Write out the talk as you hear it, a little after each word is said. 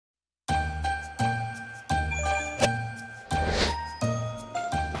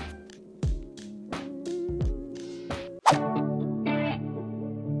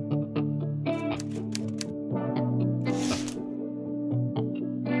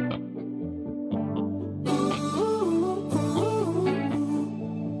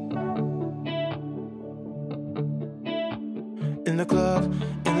the club,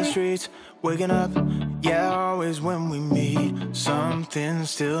 in the streets, waking up. Yeah, always when we meet, something's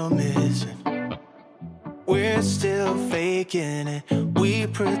still missing. We're still faking it. We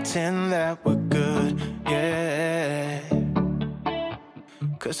pretend that we're good, yeah.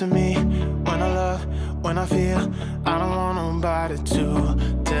 Cause to me, when I love, when I feel, I don't want nobody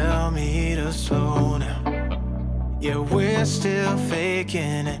to tell me to slow down. Yeah, we're still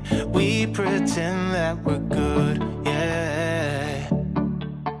faking it. We pretend that we're good, yeah.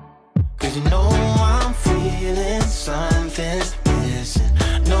 Cause you know I'm feeling something's missing.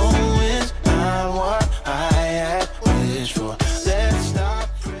 No, it's not what I had wished for. Let's stop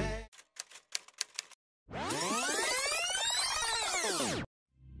praying.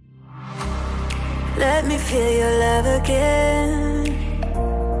 Let me feel your love again.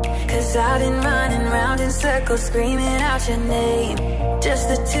 Cause I've been running round in circles, screaming out your name. Just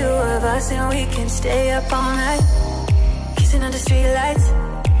the two of us and we can stay up all night, kissing under streetlights,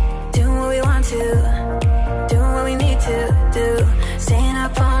 doing what we want to, doing what we need to do, staying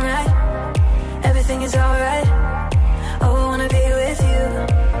up all night, everything is alright. Oh, I wanna be with you,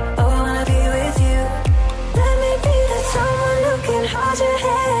 oh, I wanna be with you. Let me be that someone who can hold your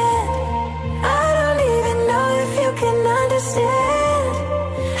hand. I don't even know if you can understand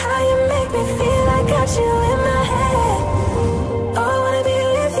how you make me feel. I got you in my head. Oh, I wanna be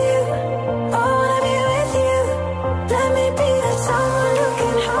with you, oh, I wanna be with you. Let me be that someone who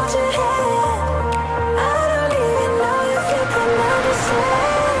can hold your hand. I don't even know if you can understand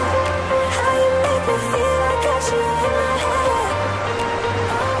how you make me feel. I got you in my head.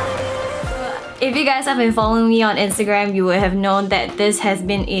 If you guys have been following me on Instagram, you would have known that this has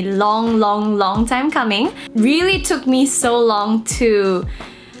been a long time coming. Really took me so long to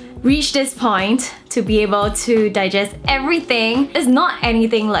reach this point, to be able to digest everything. It's not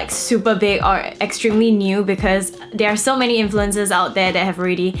anything like super big or extremely new because there are so many influencers out there that have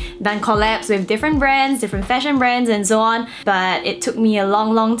already done collabs with different brands, different fashion brands and so on. But it took me a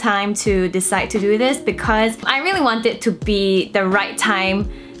long time to decide to do this because I really want it to be the right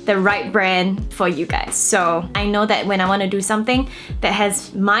time, the right brand for you guys. So I know that when I want to do something that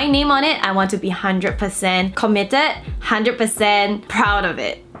has my name on it, I want to be 100% committed, 100% proud of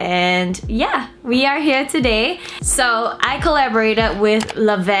it. And yeah, we are here today. So I collaborated with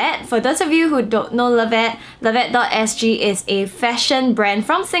Levet. For those of you who don't know Levet, Levet.sg is a fashion brand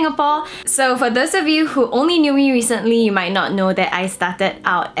from Singapore. So for those of you who only knew me recently, you might not know that I started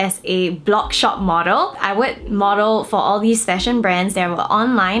out as a blog shop model. I would model for all these fashion brands that were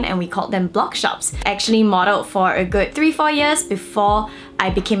online and we called them blog shops. I actually modeled for a good 3-4 years before I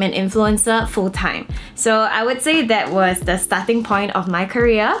became an influencer full-time. So I would say that was the starting point of my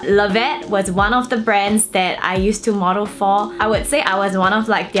career. Levet was one of the brands that I used to model for. I would say I was one of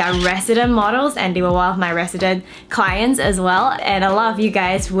like their resident models and they were one of my resident clients as well. And a lot of you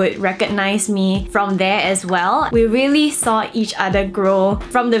guys would recognize me from there as well. We really saw each other grow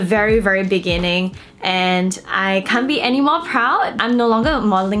from the very beginning. And I can't be any more proud. I'm no longer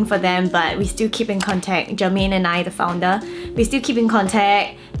modeling for them, but we still keep in contact. Jermaine and I, the founder, we still keep in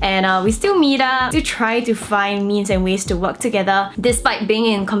contact and we still meet up to try to find means and ways to work together despite being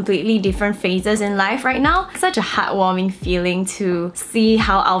in completely different phases in life right now. It's such a heartwarming feeling to see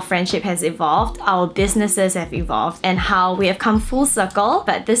how our friendship has evolved, our businesses have evolved, and how we have come full circle,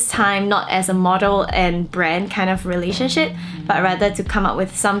 but this time not as a model and brand kind of relationship, but rather to come up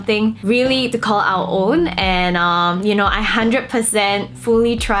with something really to call our own. And you know, I 100%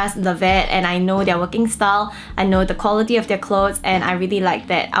 fully trust Levet and I know their working style, I know the quality of their clothes, and I really like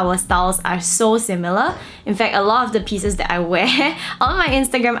that our styles are so similar. In fact, a lot of the pieces that I wear on my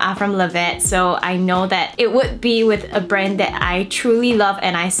Instagram are from Levet, so I know that it would be with a brand that I truly love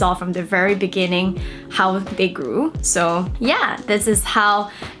and I saw from the very beginning how they grew. So yeah, this is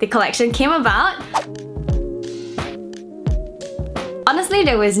how the collection came about. Honestly,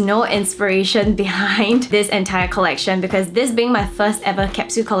 there was no inspiration behind this entire collection because this being my first ever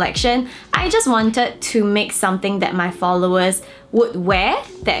capsule collection, I just wanted to make something that my followers would wear,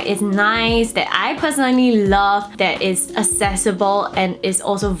 that is nice, that I personally love, that is accessible and is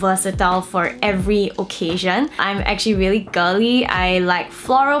also versatile for every occasion. I'm actually really girly. I like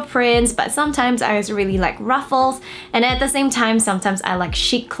floral prints, but sometimes I also really like ruffles, and at the same time sometimes I like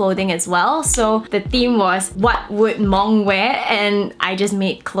chic clothing as well. So the theme was what would Mong wear, and I just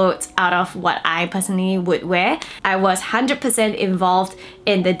made clothes out of what I personally would wear. I was 100% involved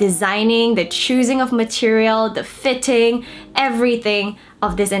in the designing, the choosing of material, the fitting, everything.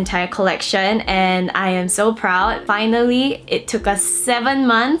 of this entire collection, and I am so proud. Finally, it took us 7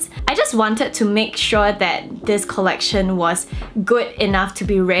 months. I just wanted to make sure that this collection was good enough to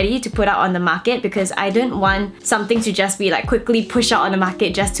be ready to put out on the market, because I didn't want something to just be like quickly push out on the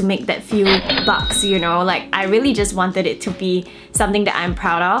market just to make that few bucks, you know. Like, I really just wanted it to be something that I'm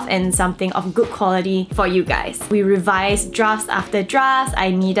proud of and something of good quality for you guys. We revised drafts after drafts.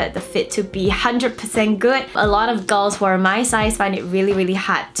 I needed the fit to be 100% good. A lot of girls who are my size find it really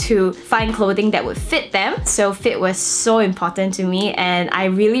hard to find clothing that would fit them, so fit was so important to me, and I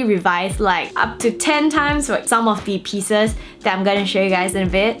really revised like up to 10 times for some of the pieces that I'm gonna show you guys in a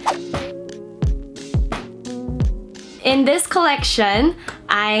bit. In this collection,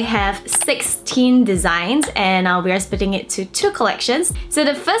 I have 16 designs, and we are splitting it to 2 collections. So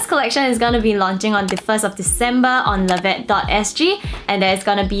the first collection is going to be launching on the 1st of December on Levet.sg, and that is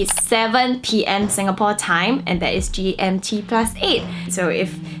going to be 7 PM Singapore time, and that is GMT +8. So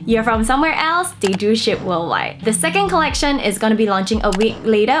if you're from somewhere else, they do ship worldwide. The second collection is going to be launching a week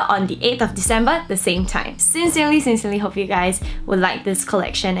later on the 8th of December, the same time. Sincerely hope you guys would like this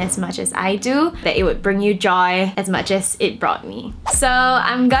collection as much as I do, that it would bring you joy as much as it brought me. So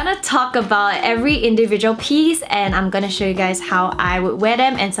I'm gonna talk about every individual piece, and I'm gonna show you guys how I would wear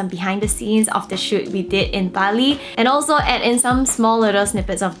them and some behind the scenes of the shoot we did in Bali, and also add in some small little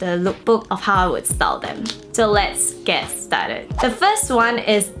snippets of the lookbook of how I would style them. So let's get started. The first one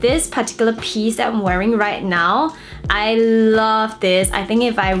is this particular piece that I'm wearing right now. I love this. I think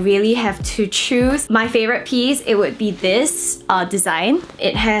if I really have to choose my favorite piece, it would be this design.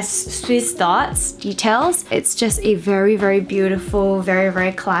 It has Swiss dots details. It's just a very beautiful,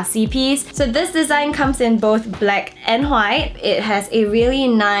 very classy piece. So this design comes in both black and white. It has a really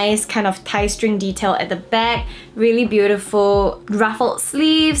nice kind of tie string detail at the back, really beautiful ruffled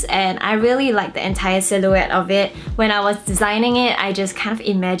sleeves, and I really like the entire silhouette of it. When I was designing it, I just kind of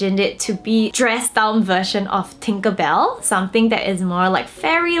imagined it to be dressed down version of Tinkerbell, something that is more like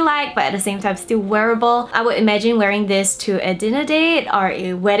fairy-like but at the same time still wearable. I would imagine wearing this to a dinner date or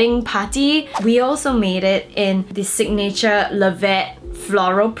a wedding party. We also made it in the signature Levet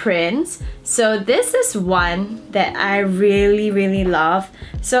floral prints. So this is one that I really love.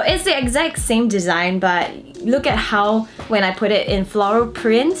 So it's the exact same design, but look at how when I put it in floral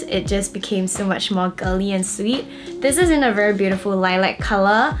print, it just became so much more girly and sweet. This is in a very beautiful lilac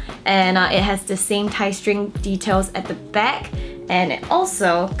color, and it has the same tie string details at the back, and it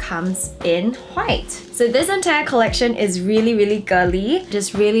also comes in white. So this entire collection is really girly.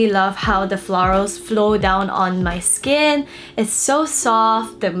 Just really love how the florals flow down on my skin. It's so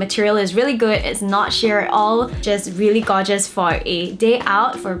soft, the material is really good, it's not sheer at all. Just really gorgeous for a day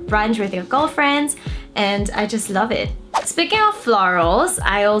out, for brunch with your girlfriends, and I just love it. Speaking of florals,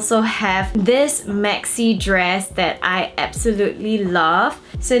 I also have this maxi dress that I absolutely love.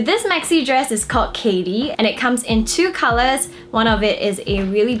 So this maxi dress is called Cadie, and it comes in 2 colors. One of it is a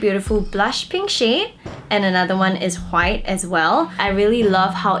really beautiful blush pink shade, and another one is white as well. I really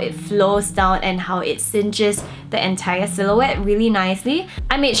love how it flows down and how it cinches the entire silhouette really nicely.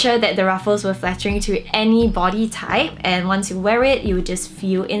 I made sure that the ruffles were flattering to any body type, and once you wear it, you would just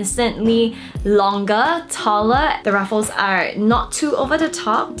feel instantly longer, taller. The ruffles are not too over the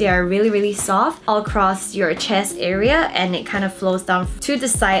top. They are really soft all across your chest area, and it kind of flows down to the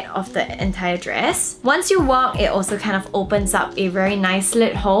side of the entire dress. Once you walk, it also kind of opens up a very nice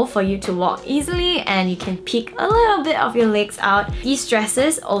slit hole for you to walk easily, and you can peek a little bit of your legs out. These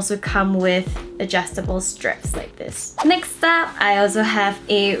dresses also come with adjustable straps like this. Next up, I also have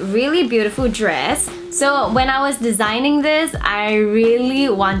a really beautiful dress. So when I was designing this, I really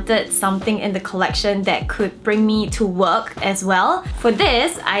wanted something in the collection that could bring me to work as well. For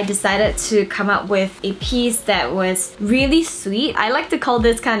this, I decided to come up with a piece that was really sweet. I like to call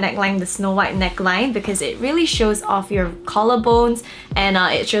this kind of neckline the Snow White neckline, because it really shows off your collarbones, and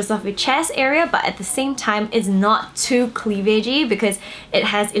it shows off your chest area, but at the same time it's not too cleavagey because it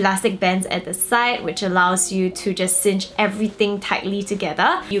has elastic bands at the side, which allows you to just cinch everything tightly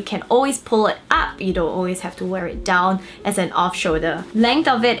together. You can always pull it up, you don't always have to wear it down as an off shoulder. Length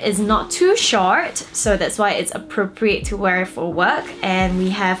of it is not too short, so that's why it's appropriate to wear for work. And we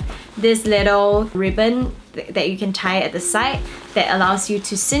have this little ribbon that you can tie at the side that allows you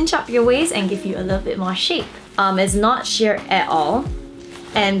to cinch up your waist and give you a little bit more shape. It's not sheer at all,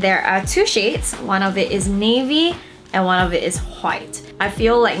 and there are 2 shades. One of it is navy and one of it is white. I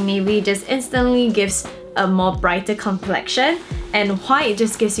feel like navy just instantly gives a more brighter complexion, and white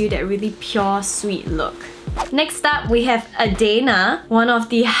just gives you that really pure, sweet look. Next up, we have Adena, one of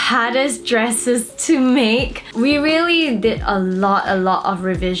the hardest dresses to make. We really did a lot of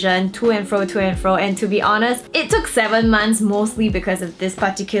revision, to and fro, and to be honest, it took 7 months mostly because of this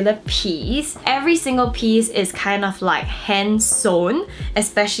particular piece. Every single piece is kind of like hand sewn,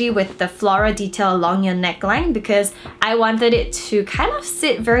 especially with the floral detail along your neckline, because I wanted it to kind of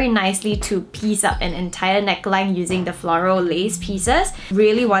sit very nicely to piece up an entire neckline using the floral lace pieces.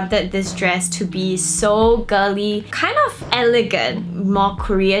 Really wanted this dress to be so girly, kind of elegant, more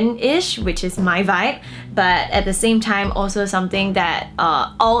Korean-ish, which is my vibe, but at the same time also something that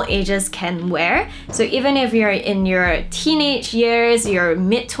all ages can wear. So even if you're in your teenage years, your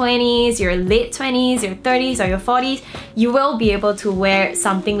mid-20s, your late 20s, your 30s or your 40s, you will be able to wear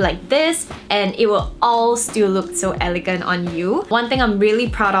something like this and it will all still look so elegant on you. One thing I'm really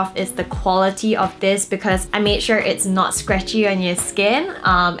proud of is the quality of this, because I made sure it's not scratchy on your skin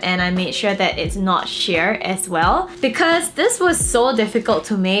and I made sure that it's not sheer as well. Because this was so difficult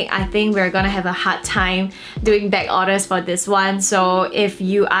to make, I think we're gonna have a hard time doing back orders for this one. So if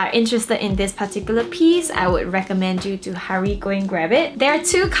you are interested in this particular piece, I would recommend you to hurry go and grab it. There are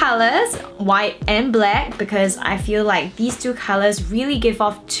two colors, white and black, because I feel like these two colors really give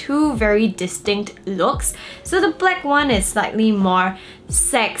off two very distinct looks. So the black one is slightly more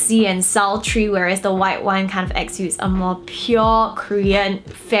sexy and sultry, whereas the white one kind of exudes a more pure Korean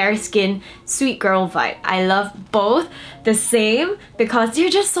fair skin sweet girl vibe. I love both the same because they're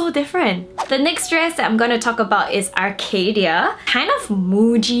just so different. The next dress that I'm going to talk about is Arcadia, kind of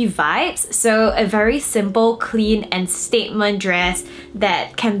moody vibes. So a very simple, clean and statement dress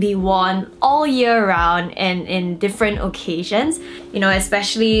that can be worn all year round and in different occasions. You know,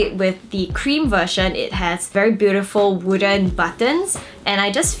 especially with the cream version, it has very beautiful wooden buttons, and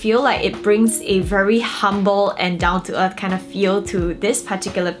I just feel like it brings a very humble and down-to-earth kind of feel to this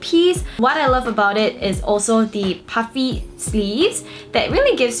particular piece. What I love about it is also the puffy sleeves that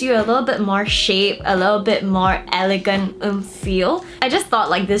really gives you a little bit more shape, a little bit more elegant feel. I just thought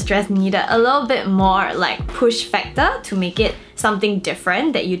like this dress needed a little bit more like push factor to make it something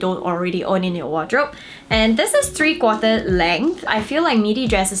different that you don't already own in your wardrobe. And this is 3/4 length. I feel like midi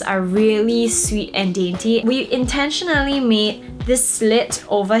dresses are really sweet and dainty. We intentionally made this slit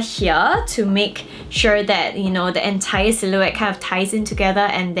over here to make sure that, you know, the entire silhouette kind of ties in together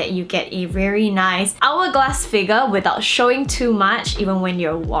and that you get a very nice hourglass figure without showing too much even when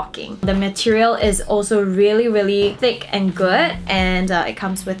you're walking. The material is also really thick and good, and it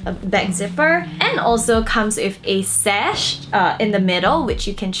comes with a back zipper and also comes with a sash in the middle, which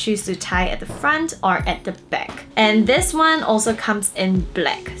you can choose to tie at the front or at the back. And this one also comes in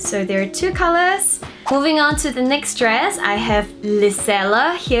black. So there are two colors. Moving on to the next dress, I have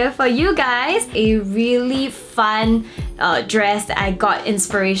Lisella here for you guys. A really fun dress that I got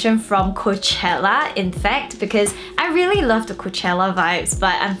inspiration from Coachella, in fact, because I really love the Coachella vibes,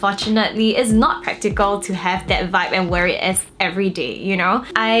 but unfortunately it's not practical to have that vibe and wear it as every day, you know?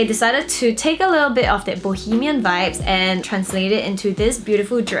 I decided to take a little bit of that bohemian vibes and translate it into this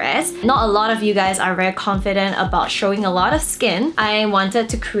beautiful dress. Not a lot of you guys are very confident about showing a lot of skin. I wanted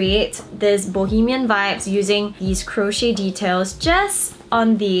to create this bohemian vibes using these crochet details just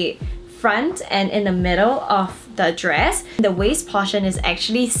on the front and in the middle of the dress. The waist portion is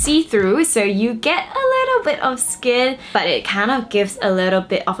actually see-through, so you get a little bit of skin, but it kind of gives a little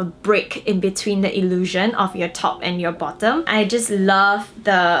bit of a break in between the illusion of your top and your bottom. I just love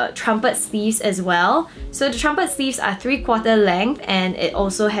the trumpet sleeves as well. So the trumpet sleeves are 3/4 length, and it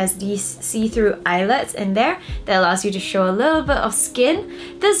also has these see-through eyelets in there that allows you to show a little bit of skin.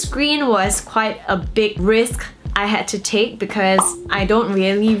 This green was quite a big risk I had to take because I don't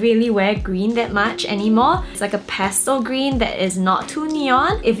really wear green that much anymore. It's like a pastel green that is not too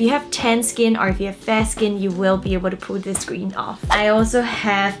neon. If you have tan skin or if you have fair skin, you will be able to pull this green off. I also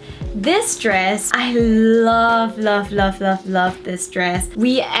have this dress. I love this dress.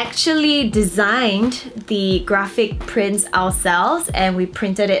 We actually designed the graphic prints ourselves and we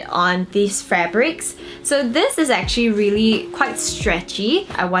printed it on these fabrics. So this is actually really quite stretchy.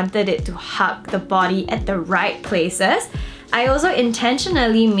 I wanted it to hug the body at the right places. I also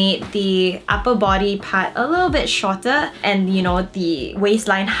intentionally made the upper body part a little bit shorter and, you know, the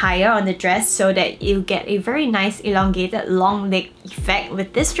waistline higher on the dress so that you get a very nice elongated long leg effect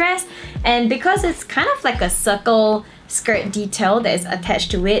with this dress. And because it's kind of like a circle skirt detail that is attached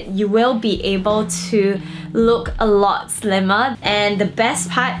to it, you will be able to look a lot slimmer. And the best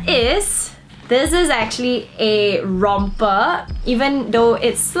part is This is actually a romper. Even though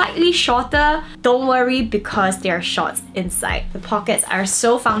it's slightly shorter, don't worry because there are shorts inside. The pockets are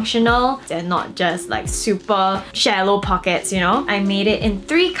so functional. They're not just like super shallow pockets, you know. I made it in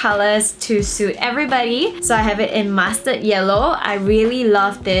 3 colors to suit everybody. So I have it in mustard yellow. I really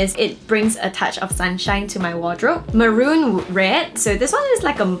love this. It brings a touch of sunshine to my wardrobe. Maroon red. So this one is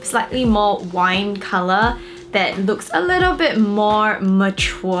like a slightly more wine color that looks a little bit more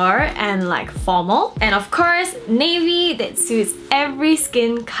mature and like formal. And of course, navy that suits every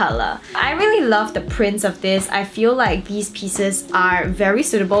skin color. I really love the prints of this. I feel like these pieces are very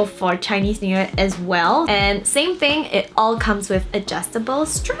suitable for Chinese New Year as well. And same thing, it all comes with adjustable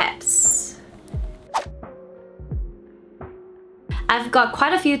straps. I've got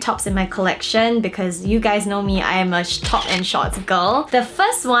quite a few tops in my collection because you guys know me, I am a top and shorts girl. The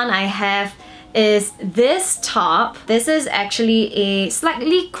first one I have is this top. This is actually a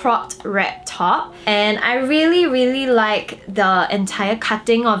slightly cropped wrap top, and I really like the entire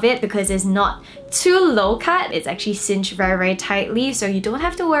cutting of it because it's not too low cut. It's actually cinched very tightly, so you don't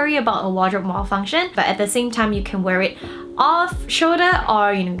have to worry about a wardrobe malfunction, but at the same time you can wear it off shoulder,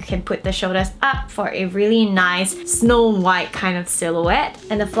 or you can put the shoulders up for a really nice snow white kind of silhouette.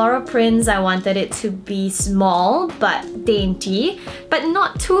 And the floral prints, I wanted it to be small but dainty, but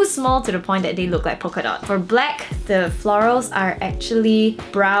not too small to the point that they look like polka dot. For black, the florals are actually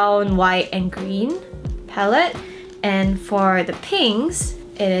brown, white and green palette, and for the pinks,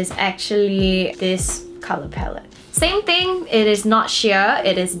 it is actually this color palette. Same thing, it is not sheer,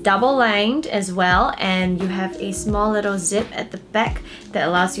 it is double lined as well, and you have a small little zip at the back that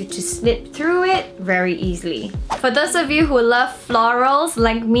allows you to slip through it very easily. For those of you who love florals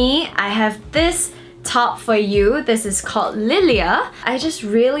like me, I have this top for you. This is called Lilea. I just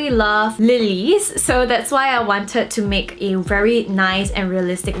really love lilies, so that's why I wanted to make a very nice and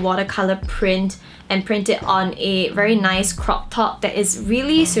realistic watercolor print and print it on a very nice crop top that is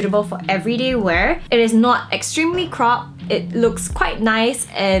really suitable for everyday wear. It is not extremely cropped. It looks quite nice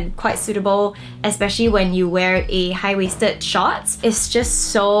and quite suitable, especially when you wear a high-waisted shorts. It's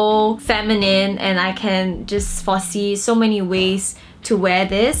just so feminine, and I can just foresee so many ways to wear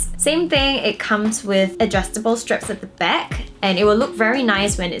this. Same thing, it comes with adjustable straps at the back, and it will look very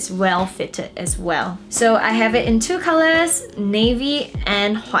nice when it's well fitted as well. So I have it in 2 colors, navy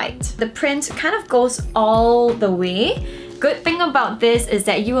and white. The print kind of goes all the way. Good thing about this is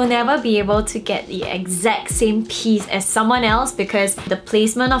that you will never be able to get the exact same piece as someone else because the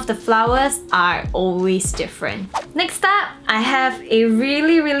placement of the flowers are always different. Next up, I have a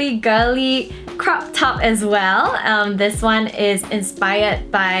really girly crop top as well. This one is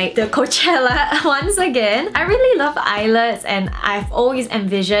inspired by the Coachella once again. I really love eyelets, and I've always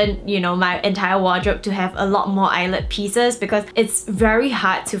envisioned, you know, my entire wardrobe to have a lot more eyelet pieces because it's very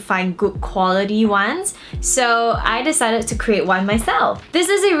hard to find good quality ones. So I decided to create one myself. This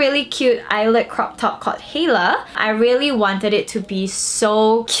is a really cute eyelet crop top called Hayla. I really wanted it to be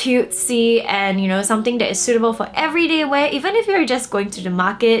so cutesy and, you know, something that is suitable for everyday wear. Even if you're just going to the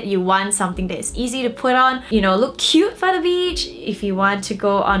market, you want something that is easy to put on, you know, look cute for the beach. If you want to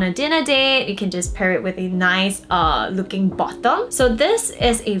go on a dinner date, you can just pair it with a nice looking bottom. So this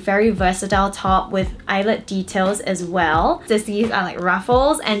is a very versatile top with eyelet details as well. These are like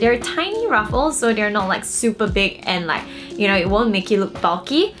ruffles, and they're tiny ruffles, so they're not like super big and like, you know, it won't make you look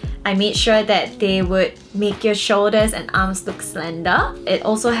bulky. I made sure that they would make your shoulders and arms look slender. It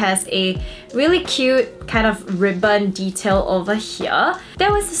also has a really cute kind of ribbon detail over here.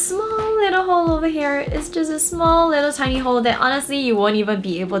 There was a small little hole over here. It's just a small little tiny hole that honestly you won't even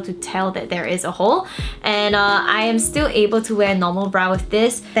be able to tell that there is a hole. And I am still able to wear normal bra with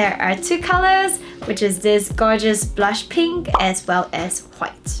this. There are 2 colors, which is this gorgeous blush pink as well as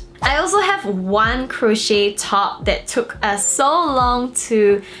white. I also have one crochet top that took us so long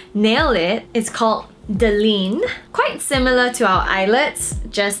to nail it. It's called Delene. Quite similar to our eyelets,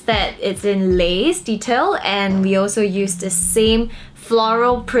 just that it's in lace detail, and we also used the same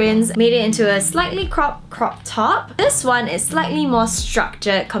floral prints, made it into a slightly crop top. This one is slightly more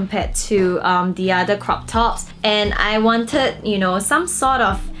structured compared to the other crop tops, and I wanted, you know, some sort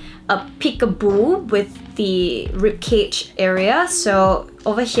of a peekaboo with the ribcage area. So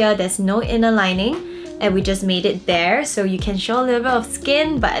over here there's no inner lining. and we just made it there so you can show a little bit of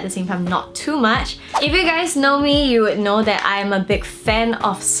skin but at the same time not too much. If you guys know me, you would know that I'm a big fan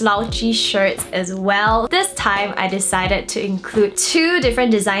of slouchy shirts as well. This time I decided to include 2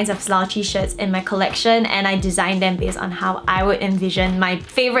 different designs of slouchy shirts in my collection, and I designed them based on how I would envision my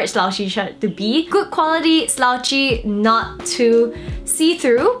favorite slouchy shirt to be. Good quality, slouchy, not too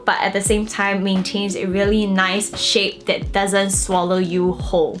see-through, but at the same time maintains a really nice shape that doesn't swallow you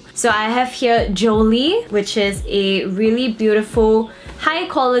whole. So I have here Jolie, which is a really beautiful high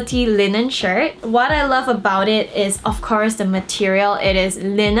quality linen shirt. What I love about it is, of course, the material. It is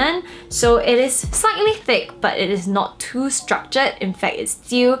linen, so it is slightly thick, but it is not too structured. In fact, it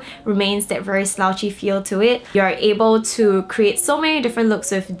still remains that very slouchy feel to it. You are able to create so many different looks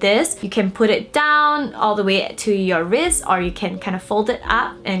with this. You can put it down all the way to your wrist, or you can kind of fold it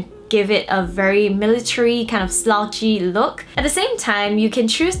up and give it a very military kind of slouchy look. At the same time, you can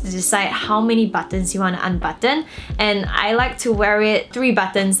choose to decide how many buttons you want to unbutton, and I like to wear it 3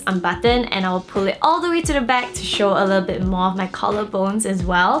 buttons unbuttoned, and I will pull it all the way to the back to show a little bit more of my collarbones as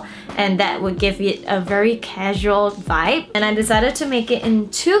well, and that would give it a very casual vibe. And I decided to make it in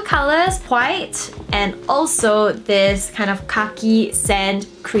 2 colors, white and also this kind of khaki sand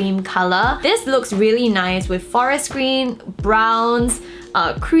cream color. This looks really nice with forest green, browns,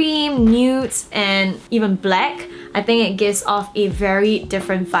 cream, nudes, and even black. I think it gives off a very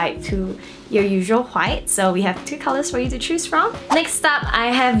different vibe to your usual white. So we have 2 colors for you to choose from. Next up,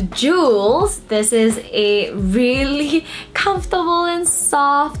 I have Jules. This is a really comfortable and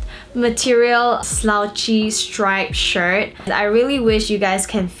soft material slouchy striped shirt. I really wish you guys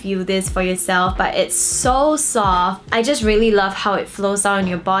can feel this for yourself, but it's so soft. I just really love how it flows down on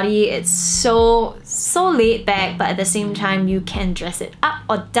your body. It's so laid back, but at the same time you can dress it up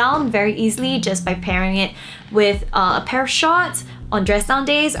or down very easily just by pairing it with a pair of shorts on dress down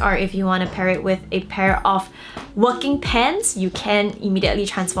days, or if you want to pair it with a pair of working pants, you can immediately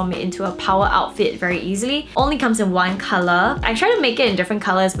transform it into a power outfit very easily. Only comes in 1 color. I tried to make it in different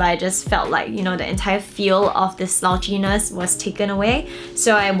colors, but I just felt like, you know, the entire feel of this slouchiness was taken away.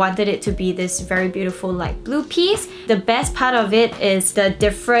 So I wanted it to be this very beautiful like blue piece. The best part of it is the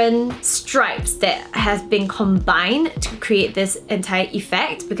different stripes that has been combined to create this entire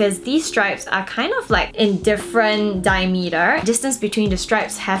effect, because these stripes are kind of like in different diameter. Distance between the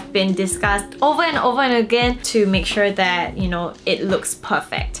stripes have been discussed over and over and again to make sure that, you know, it looks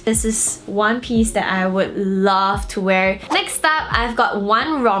perfect. This is one piece that I would love to wear. Next up, I've got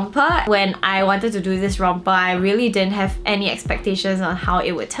one romper. When I wanted to do this romper, I really didn't have any expectations on how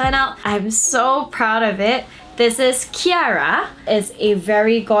it would turn out. I'm so proud of it. This is Kyara. It's a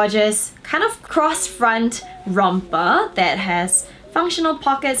very gorgeous kind of cross front romper that has functional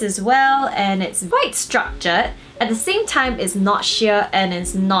pockets as well, and it's quite structured. At the same time, it's not sheer and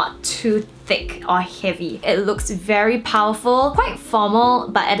it's not too thick or heavy. It looks very powerful, quite formal,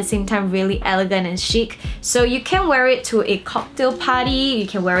 but at the same time really elegant and chic. So you can wear it to a cocktail party, you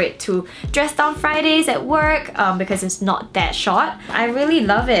can wear it to dress down Fridays at work because it's not that short. I really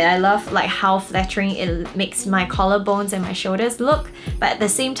love it. I love like how flattering it makes my collarbones and my shoulders look, but at the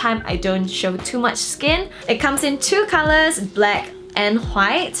same time I don't show too much skin. It comes in 2 colors, black and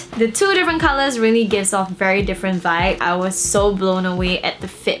white. The 2 different colors really gives off very different vibe. I was so blown away at the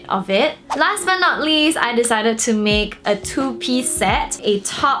fit of it. Last but not least, I decided to make a 2-piece set, a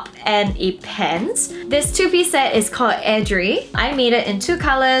top and a pants. This 2-piece set is called Edri. I made it in 2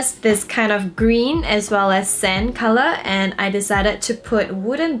 colors, this kind of green as well as sand color, and I decided to put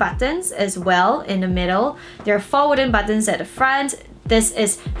wooden buttons as well in the middle. There are 4 wooden buttons at the front. This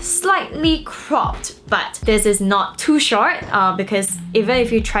is slightly cropped, but this is not too short because even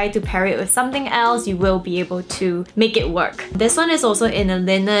if you try to pair it with something else, you will be able to make it work. This one is also in a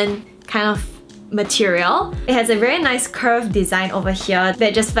linen kind of material. It has a very nice curved design over here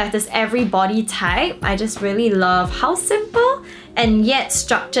that just flatters every body type. I just really love how simple and yet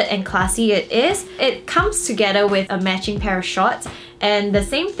structured and classy it is. It comes together with a matching pair of shorts, and the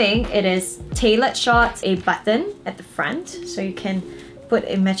same thing, it is tailored shorts, a button at the front, so you can put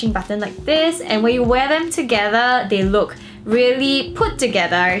a matching button like this, and when you wear them together, they look really put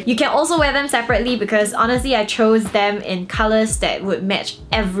together. You can also wear them separately because honestly I chose them in colors that would match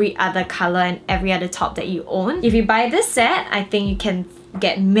every other color and every other top that you own. If you buy this set, I think you can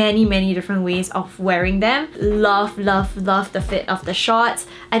get many different ways of wearing them. Love the fit of the shorts.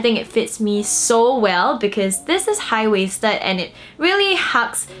 I think it fits me so well because this is high-waisted and it really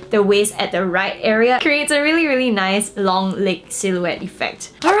hugs the waist at the right area. Creates a really nice long leg silhouette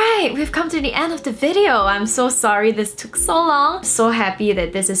effect. Alright, Alright, we've come to the end of the video. I'm so sorry this took so long. So happy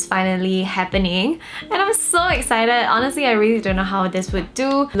that this is finally happening. And I'm so excited. Honestly, I really don't know how this would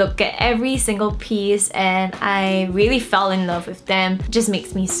do. Look at every single piece and I really fell in love with them. It just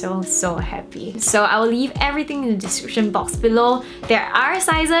makes me so happy. So I will leave everything in the description box below. There are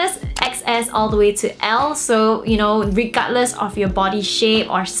sizes XS all the way to L, so you know, regardless of your body shape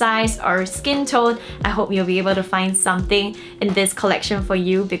or size or skin tone, I hope you'll be able to find something in this collection for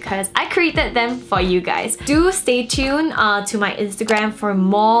you because I created them for you guys. Do stay tuned to my Instagram for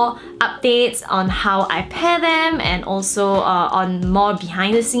more updates on how I pair them and also on more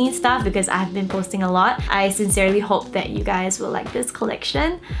behind the scenes stuff because I've been posting a lot. I sincerely hope that you guys will like this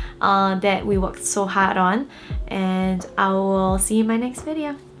collection that we worked so hard on, and I will see you in my next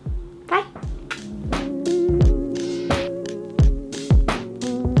video.